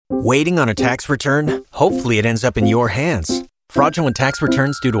Waiting on a tax return? Hopefully it ends up in your hands. Fraudulent tax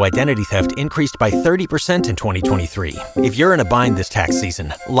returns due to identity theft increased by 30% in 2023. If you're in a bind this tax season,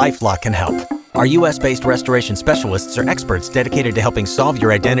 LifeLock can help. Our U.S.-based restoration specialists are experts dedicated to helping solve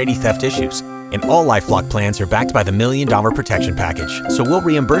your identity theft issues. And all LifeLock plans are backed by the $1 Million Protection Package. So we'll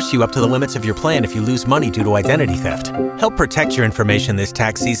reimburse you up to the limits of your plan if you lose money due to identity theft. Help protect your information this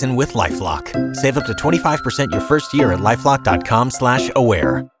tax season with LifeLock. Save up to 25% your first year at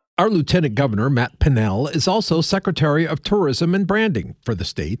LifeLock.com/aware. Our Lieutenant Governor, Matt Pinnell, is also Secretary of Tourism and Branding for the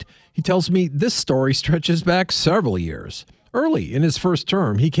state. He tells me this story stretches back several years. Early in his first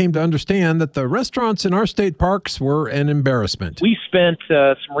term, he came to understand that the restaurants in our state parks were an embarrassment. We spent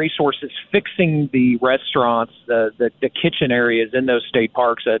some resources fixing the restaurants, the kitchen areas in those state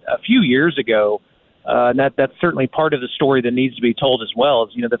parks a few years ago. And that's certainly part of the story that needs to be told as well.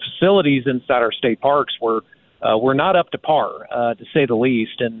 Is, the facilities inside our state parks were not up to par, to say the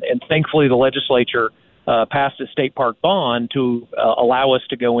least. And thankfully, the legislature passed a state park bond to allow us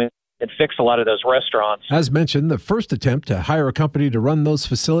to go in and fix a lot of those restaurants. As mentioned, the first attempt to hire a company to run those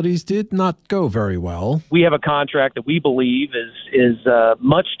facilities did not go very well. We have a contract that we believe is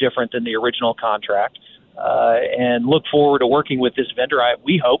much different than the original contract, and look forward to working with this vendor,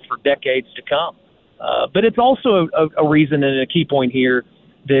 we hope, for decades to come. But it's also a reason and a key point here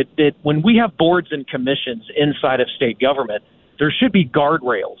that when we have boards and commissions inside of state government, there should be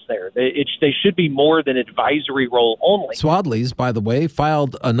guardrails there. They should be more than advisory role only. Swadley's, by the way,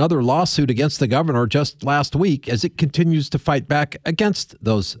 filed another lawsuit against the governor just last week as it continues to fight back against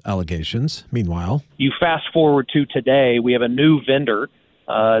those allegations. Meanwhile, you fast forward to today, we have a new vendor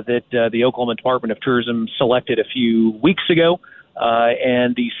that the Oklahoma Department of Tourism selected a few weeks ago,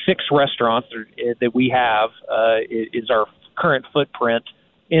 and the 6 restaurants that we have is our current footprint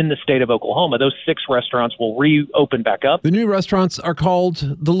in the state of Oklahoma. Those 6 restaurants will reopen back up. The new restaurants are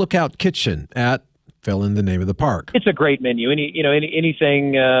called the Lookout Kitchen at, fill in the name of the park. It's a great menu.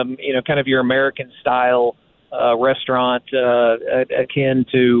 Anything, kind of your American style restaurant, akin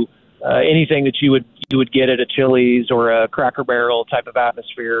to anything that you would get at a Chili's or a Cracker Barrel type of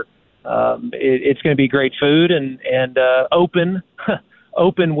atmosphere. It's going to be great food and open.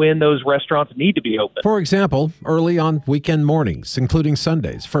 Open when those restaurants need to be open. For example, early on weekend mornings, including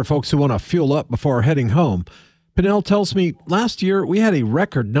Sundays, for folks who want to fuel up before heading home. Pinnell tells me last year we had a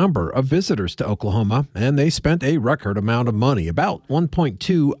record number of visitors to Oklahoma, and they spent a record amount of money, about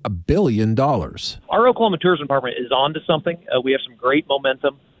 $1.2 billion. Our Oklahoma Tourism Department is on to something. We have some great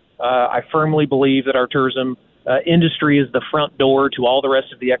momentum. I firmly believe that our tourism industry is the front door to all the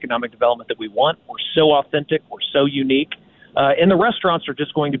rest of the economic development that we want. We're so authentic. We're so unique. And the restaurants are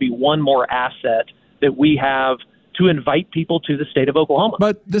just going to be one more asset that we have to invite people to the state of Oklahoma.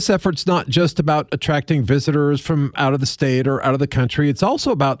 But this effort's not just about attracting visitors from out of the state or out of the country. It's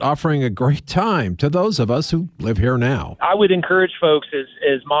also about offering a great time to those of us who live here now. I would encourage folks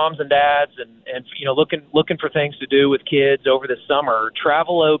as moms and dads and looking for things to do with kids over the summer,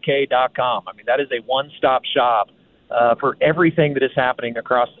 travelok.com. I mean, that is a one-stop shop for everything that is happening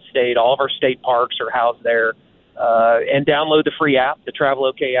across the state. All of our state parks are housed there. And download the free app, the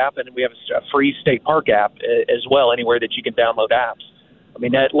Travelok app, and we have a free state park app as well, anywhere that you can download apps. I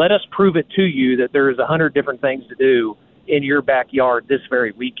mean, let us prove it to you that there's 100 different things to do in your backyard this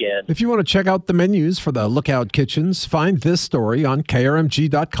very weekend. If you want to check out the menus for the Lookout Kitchens, find this story on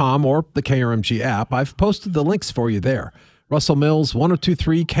KRMG.com or the KRMG app. I've posted the links for you there. Russell Mills,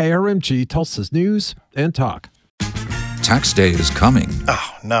 102.3 KRMG, Tulsa's News and Talk. Tax day is coming.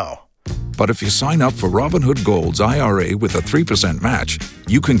 Oh, no. But if you sign up for Robinhood Gold's IRA with a 3% match,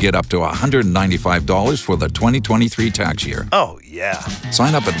 you can get up to $195 for the 2023 tax year. Oh, yeah.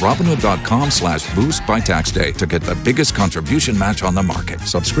 Sign up at Robinhood.com/boost by tax day to get the biggest contribution match on the market.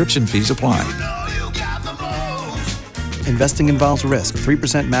 Subscription fees apply. Investing involves risk.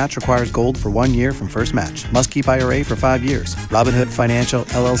 3% match requires gold for 1 year from first match. Must keep IRA for 5 years. Robinhood Financial,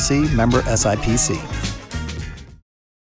 LLC, member SIPC.